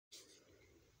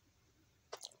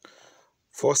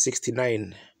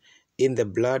469. In the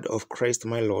blood of Christ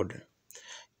my Lord.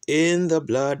 In the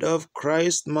blood of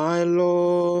Christ my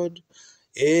Lord.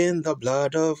 In the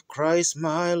blood of Christ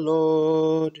my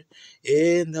Lord.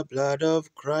 In the blood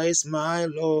of Christ my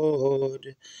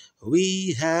Lord.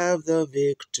 We have the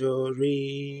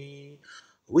victory.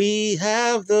 We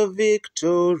have the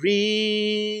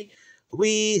victory.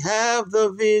 We have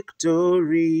the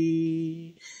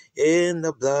victory. In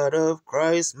the blood of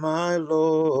Christ my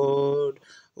Lord.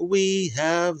 We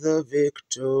have the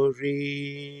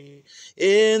victory.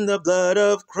 In the blood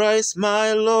of Christ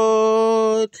my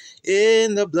Lord.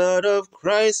 In the blood of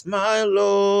Christ my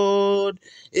Lord.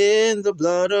 In the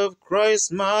blood of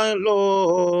Christ my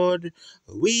Lord.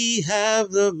 We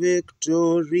have the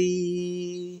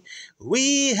victory.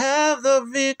 We have the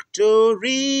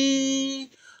victory.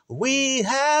 We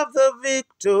have the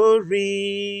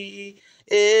victory.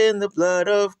 In the blood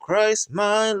of Christ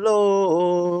my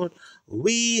Lord.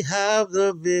 We have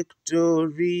the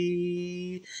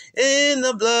victory. In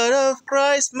the blood of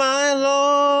Christ my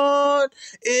Lord.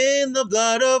 In the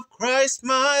blood of Christ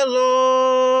my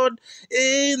Lord.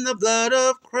 In the blood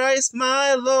of Christ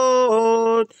my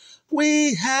Lord.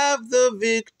 We have the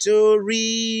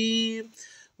victory.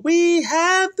 We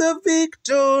have the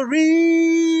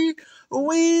victory.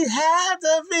 We have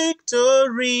the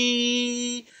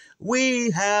victory. We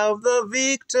have the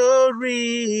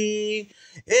victory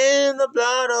in the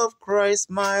blood of Christ,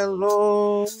 my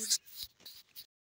Lord.